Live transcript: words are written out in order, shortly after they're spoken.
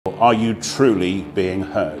Are you truly being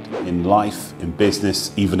heard? In life, in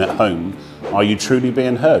business, even at home, are you truly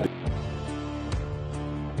being heard?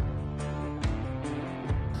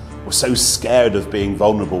 We're so scared of being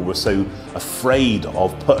vulnerable, we're so afraid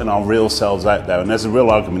of putting our real selves out there, and there's a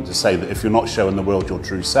real argument to say that if you're not showing the world your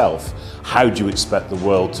true self, how do you expect the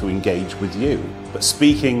world to engage with you? But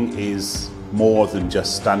speaking is more than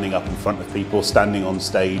just standing up in front of people, standing on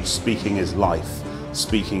stage. Speaking is life,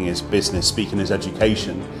 speaking is business, speaking is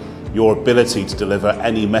education. Your ability to deliver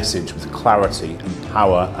any message with clarity and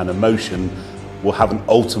power and emotion will have an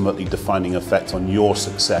ultimately defining effect on your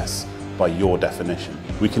success by your definition.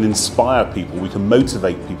 We can inspire people, we can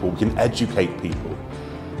motivate people, we can educate people.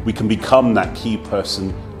 We can become that key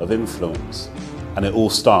person of influence. And it all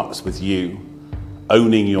starts with you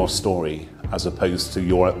owning your story as opposed to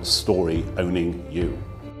your story owning you.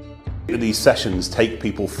 These sessions take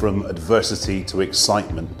people from adversity to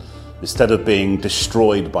excitement. Instead of being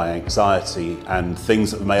destroyed by anxiety and things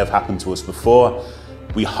that may have happened to us before,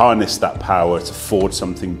 we harness that power to forge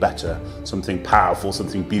something better, something powerful,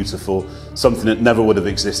 something beautiful, something that never would have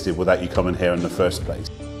existed without you coming here in the first place.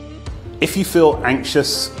 If you feel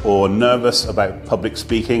anxious or nervous about public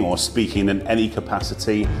speaking or speaking in any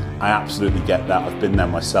capacity, I absolutely get that. I've been there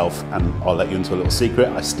myself, and I'll let you into a little secret.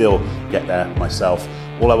 I still get there myself.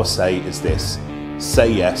 All I will say is this: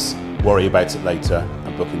 say yes, worry about it later,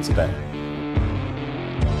 and book in today.